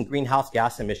reducing greenhouse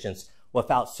gas emissions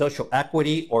without social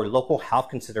equity or local health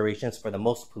considerations for the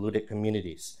most polluted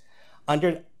communities.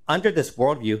 Under this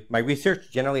worldview, my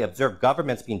research generally observed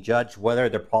governments being judged whether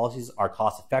their policies are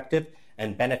cost effective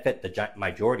and benefit the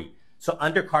majority. So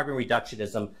under carbon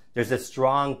reductionism, there's a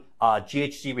strong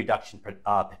GHG reduction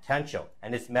potential,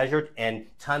 and it's measured in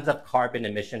tons of carbon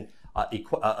emission of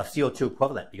CO2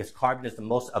 equivalent, because carbon is the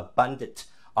most abundant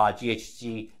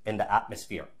GHG in the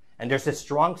atmosphere. And there's a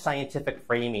strong scientific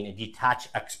framing and detached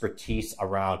expertise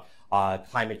around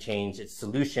climate change, its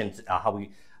solutions,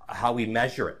 how we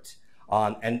measure it.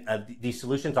 These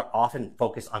solutions are often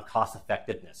focused on cost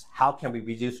effectiveness. How can we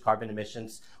reduce carbon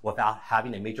emissions without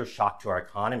having a major shock to our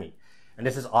economy? And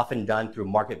this is often done through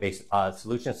market-based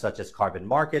solutions such as carbon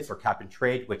markets or cap and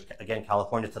trade, which again,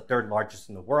 California is the third largest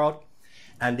in the world.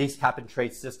 And these cap and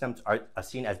trade systems are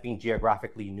seen as being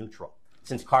geographically neutral.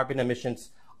 Since carbon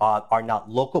emissions are not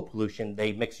local pollution.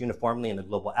 They mix uniformly in the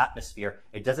global atmosphere.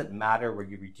 It doesn't matter where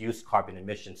you reduce carbon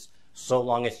emissions so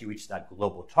long as you reach that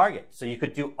global target. So you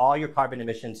could do all your carbon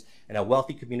emissions in a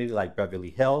wealthy community like Beverly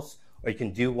Hills, or you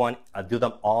can do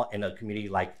them all in a community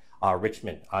like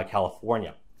Richmond,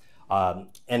 California.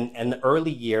 In the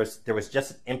early years, there was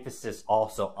just an emphasis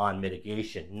also on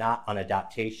mitigation, not on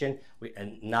adaptation,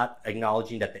 and not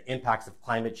acknowledging that the impacts of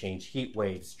climate change, heat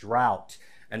waves, drought,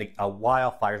 and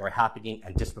wildfires are happening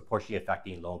and disproportionately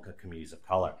affecting low-income communities of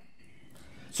color.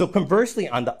 So conversely,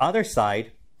 on the other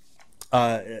side,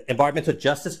 environmental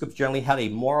justice groups generally had a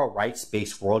moral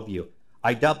rights-based worldview.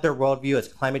 I dubbed their worldview as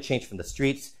climate change from the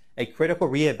streets, a critical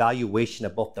reevaluation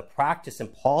of both the practice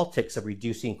and politics of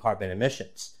reducing carbon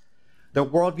emissions. Their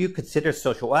worldview considers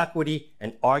social equity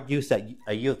and argues that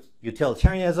a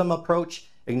utilitarianism approach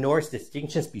ignores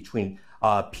distinctions between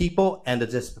people and the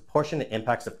disproportionate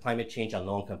impacts of climate change on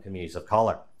low-income communities of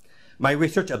color. My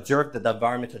research observed that the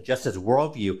environmental justice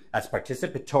worldview as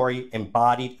participatory,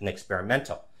 embodied, and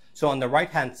experimental. So on the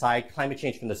right-hand side, climate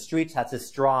change from the streets has this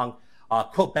strong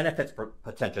co-benefits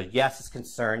potential. Yes, it's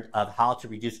concerned of how to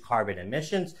reduce carbon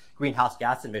emissions, greenhouse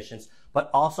gas emissions, but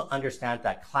also understand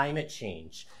that climate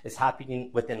change is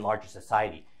happening within larger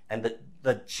society. And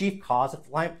the chief cause of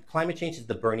climate change is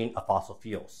the burning of fossil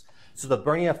fuels. So the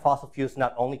burning of fossil fuels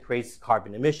not only creates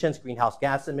carbon emissions, greenhouse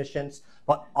gas emissions,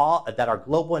 but all that are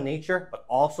global in nature, but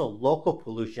also local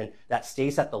pollution that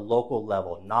stays at the local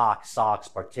level, NOx, SOx,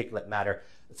 particulate matter,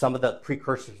 some of the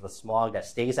precursors of smog that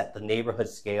stays at the neighborhood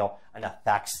scale and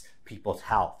affects people's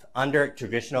health. Under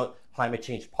traditional climate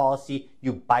change policy,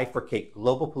 you bifurcate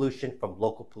global pollution from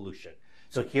local pollution.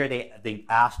 So here they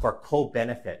ask for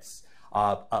co-benefits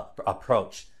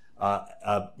approach,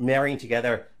 marrying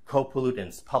together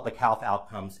co-pollutants, public health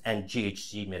outcomes, and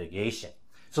GHG mitigation.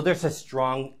 So there's a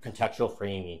strong contextual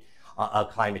framing of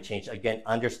climate change, again,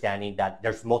 understanding that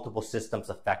there's multiple systems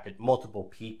affected, multiple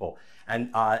people, and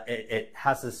it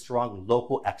has a strong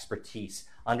local expertise,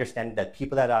 understanding that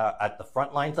people that are at the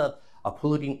front lines of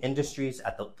polluting industries,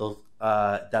 at those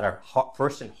that are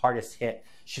first and hardest hit,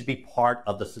 should be part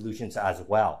of the solutions as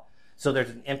well. So there's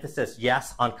an emphasis,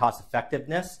 yes, on cost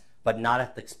effectiveness, but not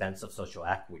at the expense of social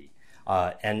equity.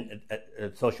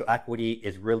 Social equity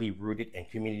is really rooted in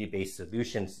community-based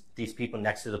solutions. These people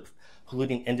next to the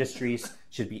polluting industries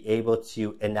should be able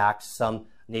to enact some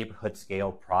neighborhood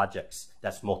scale projects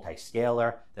that's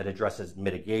multi-scalar, that addresses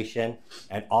mitigation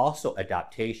and also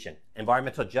adaptation.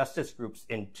 Environmental justice groups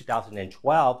in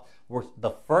 2012 were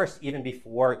the first, even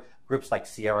before groups like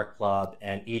Sierra Club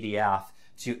and EDF,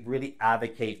 to really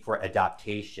advocate for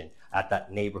adaptation at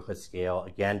that neighborhood scale,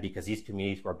 again, because these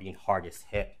communities were being hardest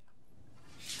hit.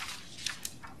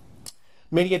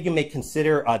 Many of you may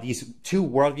consider these two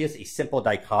worldviews a simple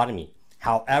dichotomy.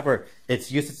 However,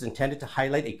 its use is intended to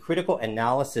highlight a critical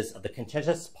analysis of the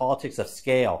contentious politics of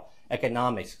scale,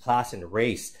 economics, class, and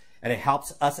race, and it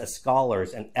helps us as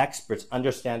scholars and experts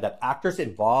understand that actors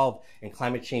involved in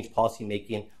climate change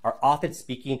policymaking are often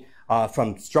speaking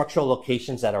from structural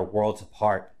locations that are worlds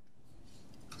apart.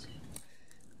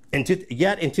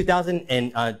 Yet in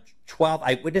 2012,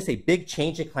 I witnessed a big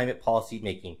change in climate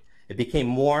policymaking. It became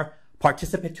more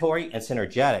participatory and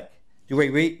synergetic. Through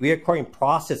a recurring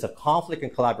process of conflict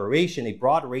and collaboration, a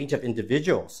broad range of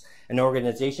individuals and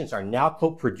organizations are now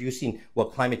co-producing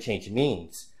what climate change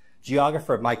means.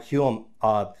 Geographer Mike Hume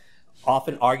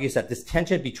often argues that this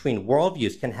tension between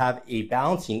worldviews can have a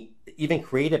balancing, even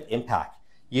creative impact,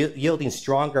 yielding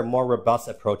stronger, more robust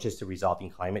approaches to resolving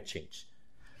climate change.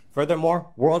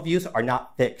 Furthermore, worldviews are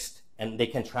not fixed and they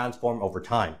can transform over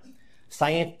time.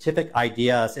 Scientific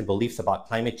ideas and beliefs about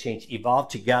climate change evolve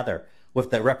together with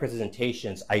the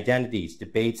representations, identities,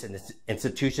 debates, and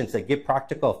institutions that give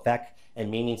practical effect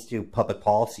and meanings to public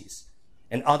policies.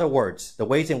 In other words, the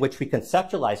ways in which we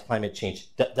conceptualize climate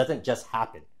change doesn't just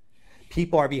happen.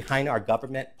 People are behind our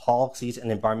government policies and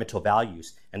environmental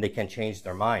values, and they can change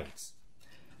their minds.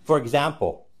 For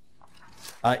example,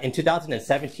 in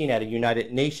 2017 at a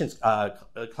United Nations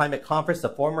climate conference, the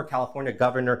former California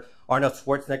Governor Arnold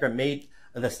Schwarzenegger made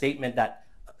the statement that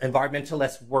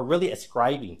environmentalists were really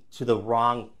ascribing to the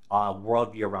wrong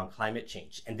worldview around climate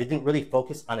change, and they didn't really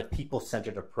focus on a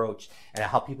people-centered approach and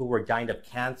how people were dying of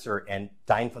cancer and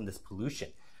dying from this pollution.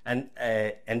 And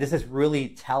this is really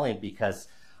telling because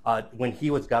when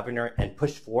he was governor and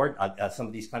pushed forward some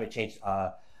of these climate change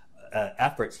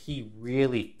efforts, he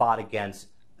really fought against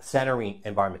centering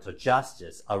environmental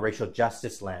justice, a racial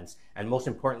justice lens, and most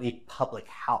importantly, public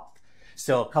health.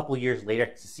 So a couple of years later,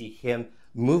 to see him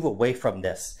move away from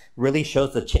this really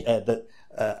shows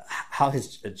how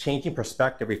his changing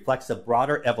perspective reflects a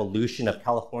broader evolution of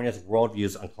California's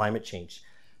worldviews on climate change.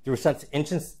 Through such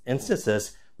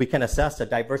instances, we can assess the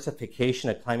diversification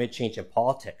of climate change in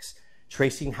politics,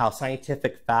 tracing how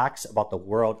scientific facts about the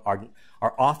world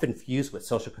are often fused with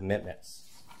social commitments.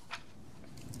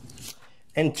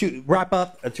 And to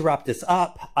wrap this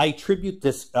up, I attribute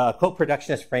this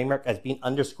co-productionist framework as being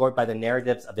underscored by the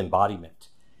narratives of embodiment.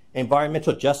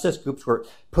 Environmental justice groups were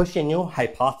pushing new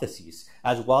hypotheses,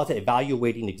 as well as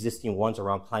evaluating existing ones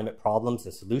around climate problems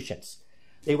and solutions.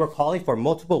 They were calling for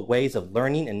multiple ways of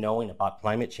learning and knowing about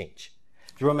climate change.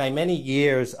 Through my many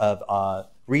years of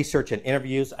research and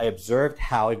interviews, I observed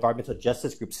how environmental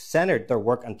justice groups centered their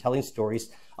work on telling stories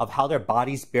of how their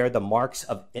bodies bear the marks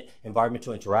of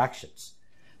environmental interactions.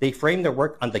 They framed their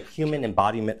work on the human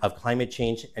embodiment of climate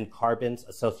change and carbon's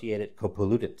associated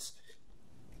co-pollutants.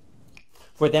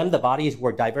 For them, the bodies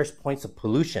were diverse points of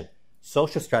pollution,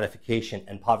 social stratification,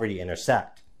 and poverty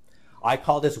intersect. I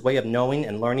call this way of knowing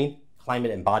and learning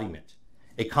climate embodiment,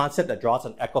 a concept that draws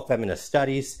on ecofeminist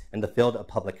studies in the field of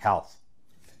public health.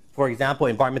 For example,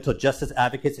 environmental justice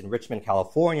advocates in Richmond,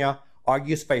 California,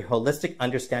 argues for a holistic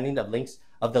understanding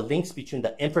of the links between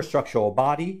the infrastructural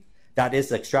body, that is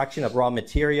the extraction of raw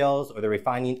materials or the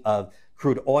refining of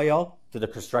crude oil, to the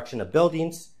construction of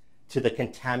buildings, to the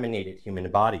contaminated human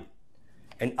body.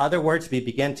 In other words, we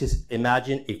begin to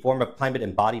imagine a form of climate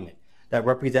embodiment that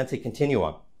represents a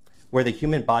continuum where the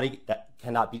human body that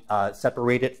cannot be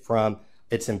separated from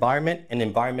its environment, and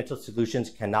environmental solutions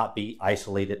cannot be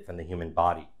isolated from the human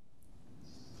body.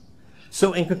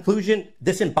 So in conclusion,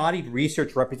 this embodied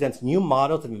research represents new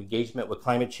models of engagement with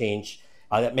climate change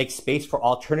that make space for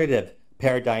alternative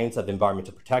paradigms of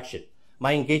environmental protection.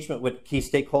 My engagement with key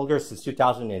stakeholders since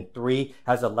 2003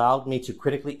 has allowed me to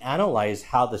critically analyze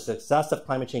how the success of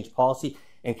climate change policy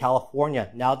in California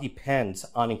now depends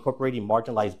on incorporating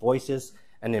marginalized voices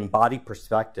and embodied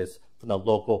perspectives from the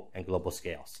local and global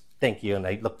scales. Thank you, and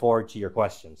I look forward to your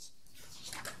questions.